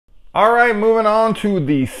All right, moving on to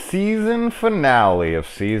the season finale of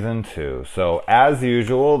season 2. So, as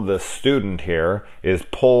usual, the student here is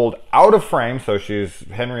pulled out of frame. So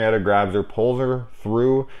Henrietta grabs her, pulls her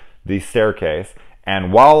through the staircase,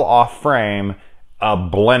 and while off frame, a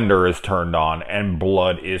blender is turned on and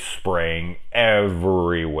blood is spraying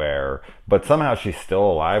everywhere. But somehow she's still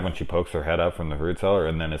alive when she pokes her head up from the fruit cellar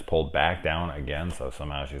and then is pulled back down again. So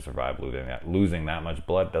somehow she survived losing that much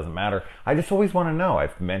blood. Doesn't matter. I just always want to know.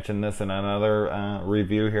 I've mentioned this in another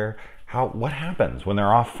review here. What happens when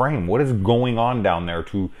they're off frame? What is going on down there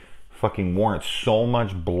to fucking warrant so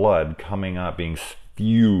much blood coming up, being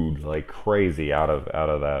spewed like crazy out of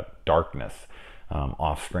that darkness?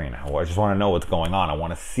 Off screen. I just want to know what's going on. I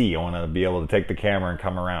want to see. I want to be able to take the camera and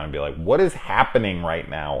come around and be like, what is happening right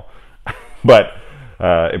now? But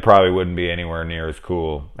it probably wouldn't be anywhere near as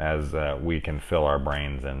cool as we can fill our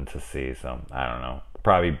brains in to see. So I don't know.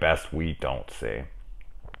 Probably best we don't see.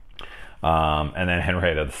 And then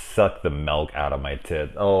Henrietta sucked the milk out of my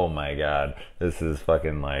tit. Oh my god. This is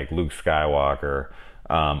fucking like Luke Skywalker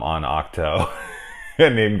on Octo.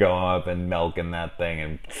 And him going up and milking that thing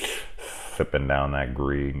and sipping down that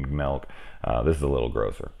green milk. This is a little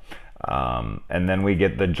grosser. And then we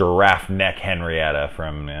get the giraffe neck Henrietta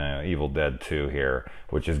from Evil Dead 2 here,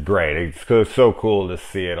 which is great. It's so cool to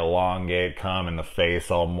see it elongate, come, and the face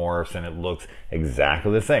all morphs, and it looks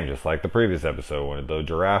exactly the same, just like the previous episode. When the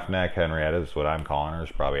giraffe neck Henrietta is what I'm calling her.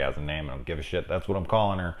 She probably has a name. I don't give a shit. That's what I'm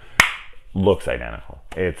calling her. Looks identical.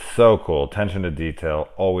 It's so cool. Attention to detail.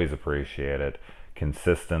 Always appreciate it.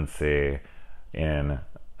 Consistency in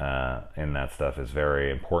that stuff is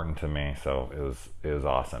very important to me, so it was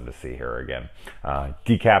awesome to see her again.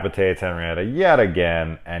 Decapitates Henrietta yet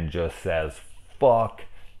again and just says, fuck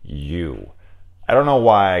you. I don't know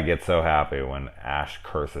why I get so happy when Ash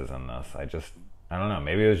curses in this. I don't know,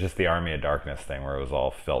 maybe it was just the Army of Darkness thing where it was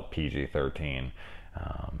all felt PG-13.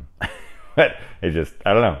 But it just,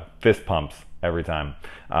 I don't know, fist pumps every time.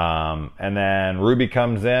 And then Ruby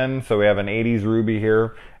comes in, so we have an 80s Ruby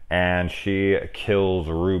here, and she kills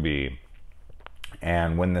Ruby.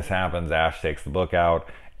 And when this happens, Ash takes the book out,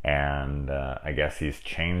 and I guess he's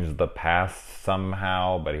changed the past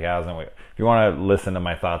somehow, but he hasn't. If you want to listen to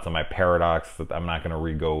my thoughts on my paradox, I'm not going to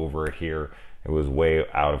re-go over it here. It was way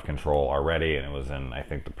out of control already, and it was in, I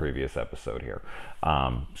think, the previous episode here.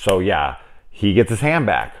 So yeah, he gets his hand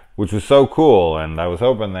back, which was so cool, and I was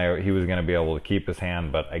hoping that he was going to be able to keep his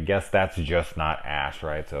hand, but I guess that's just not Ash,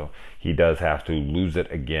 right? So he does have to lose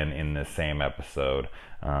it again in this same episode,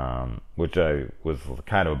 which I was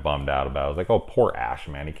kind of bummed out about. I was like, oh, poor Ash,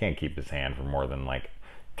 man. He can't keep his hand for more than like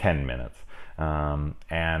 10 minutes.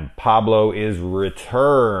 And Pablo is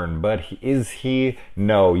returned, but is he?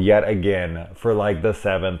 No, yet again, for like the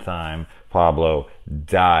 7th time, Pablo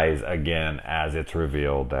dies again as it's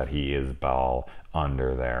revealed that he is Baal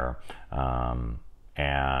under there.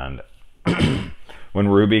 And when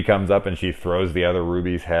Ruby comes up and she throws the other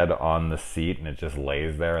Ruby's head on the seat and it just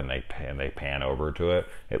lays there and they pan over to it,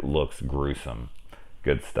 it looks gruesome.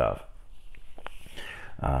 Good stuff.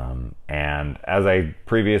 And as I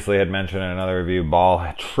previously had mentioned in another review,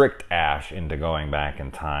 Baal tricked Ash into going back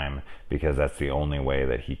in time because that's the only way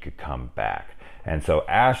that he could come back. And so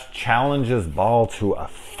Ash challenges Baal to a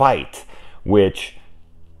fight, which,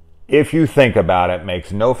 if you think about it,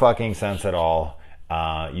 makes no fucking sense at all.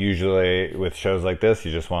 Usually with shows like this,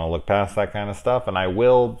 you just want to look past that kind of stuff, and I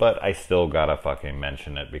will, but I still gotta fucking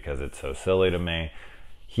mention it because it's so silly to me.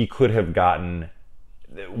 He could have gotten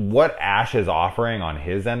what Ash is offering on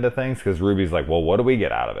his end of things, because Ruby's like, well, what do we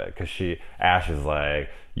get out of it? Because Ash is like,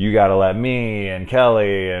 you gotta let me and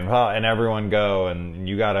Kelly and everyone go, and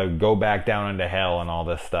you gotta go back down into hell and all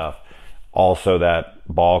this stuff. Also, that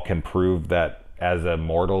Baal can prove that as a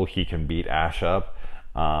mortal he can beat Ash up,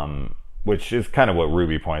 which is kind of what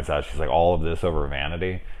Ruby points out. She's like, all of this over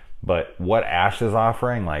vanity. But what Ash is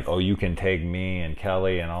offering, like, oh, you can take me and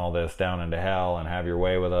Kelly and all this down into hell and have your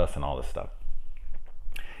way with us and all this stuff.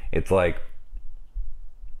 It's like,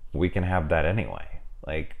 we can have that anyway.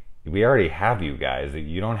 Like, we already have you guys.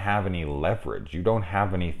 You don't have any leverage. You don't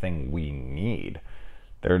have anything we need.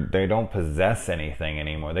 They don't possess anything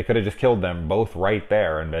anymore. They could have just killed them both right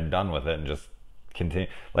there and been done with it and just continue.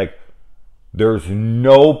 Like, there's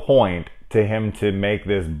no point to him to make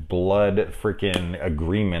this blood freaking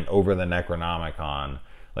agreement over the Necronomicon.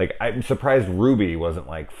 Like, I'm surprised Ruby wasn't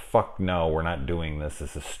like, fuck no, we're not doing this.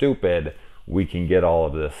 This is stupid. We can get all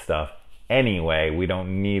of this stuff anyway. We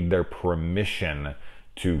don't need their permission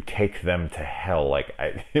to take them to hell. Like,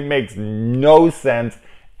 it makes no sense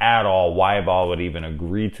at all. Why Baal would even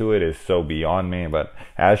agree to it is so beyond me. But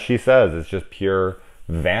as she says, it's just pure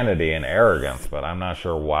vanity and arrogance, but I'm not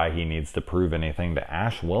sure why he needs to prove anything to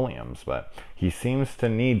Ash Williams, but he seems to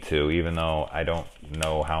need to, even though I don't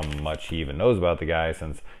know how much he even knows about the guy,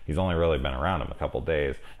 since he's only really been around him a couple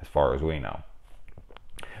days, as far as we know.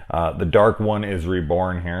 The Dark One is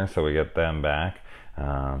reborn here, so we get them back.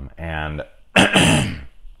 And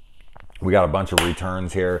we got a bunch of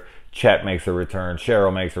returns here. Chet makes a return,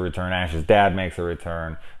 Cheryl makes a return, Ash's dad makes a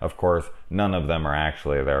return. Of course, none of them are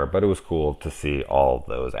actually there, but it was cool to see all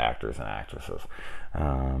those actors and actresses.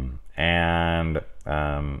 I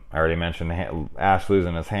already mentioned Ash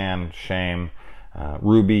losing his hand, shame.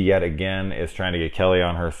 Ruby, yet again, is trying to get Kelly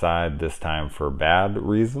on her side, this time for bad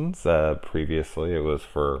reasons. Previously, it was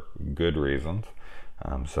for good reasons.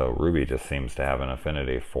 So Ruby just seems to have an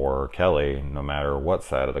affinity for Kelly, no matter what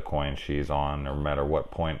side of the coin she's on, no matter what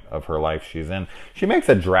point of her life she's in. She makes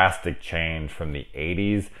a drastic change from the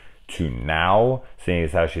 80s to now, seeing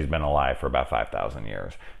as how she's been alive for about 5,000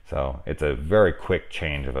 years. So it's a very quick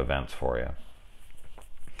change of events for you.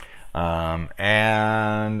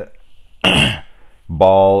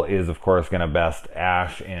 Ball is, of course, going to best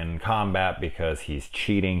Ash in combat because he's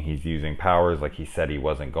cheating. He's using powers like he said he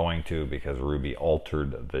wasn't going to, because Ruby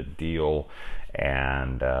altered the deal.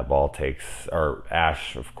 And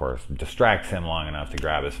Ash, of course, distracts him long enough to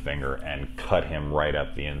grab his finger and cut him right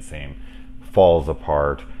up the inseam. Falls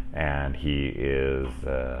apart, and he is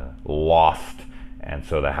lost. And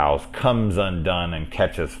so the house comes undone and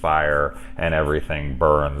catches fire, and everything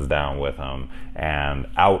burns down with him. And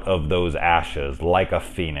out of those ashes, like a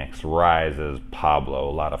phoenix, rises Pablo.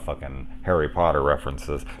 A lot of fucking Harry Potter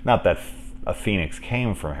references. Not that a phoenix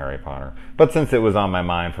came from Harry Potter, but since it was on my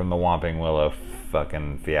mind from the Whomping Willow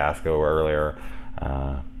fucking fiasco earlier,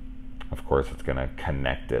 of course it's gonna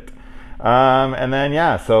connect it. And then,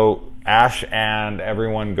 yeah, so Ash and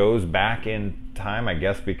everyone goes back in time, I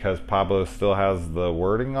guess, because Pablo still has the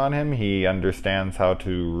wording on him. He understands how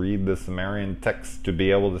to read the Sumerian text to be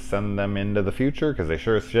able to send them into the future, because they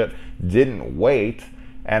sure as shit didn't wait.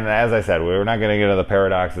 And as I said, we're not going to get into the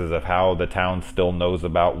paradoxes of how the town still knows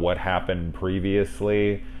about what happened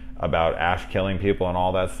previously, about Ash killing people and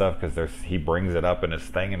all that stuff, because he brings it up in his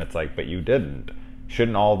thing, and it's like, but you didn't.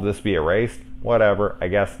 Shouldn't all of this be erased? Whatever, I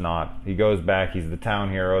guess not. He goes back, he's the town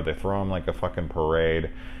hero, they throw him like a fucking parade.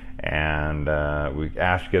 And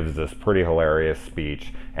Ash gives this pretty hilarious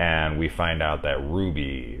speech, and we find out that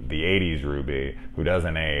Ruby, the 80s Ruby, who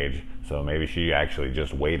doesn't age, so maybe she actually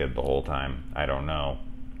just waited the whole time, I don't know,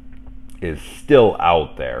 is still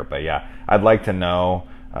out there. But yeah, I'd like to know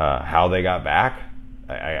how they got back.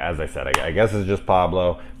 As I said, I guess it's just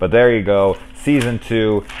Pablo, but there you go. Season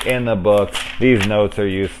 2 in the books. These notes are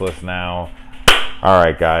useless now.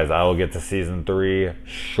 Alright guys, I will get to Season 3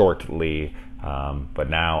 shortly. But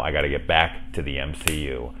now I got to get back to the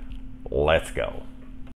MCU. Let's go.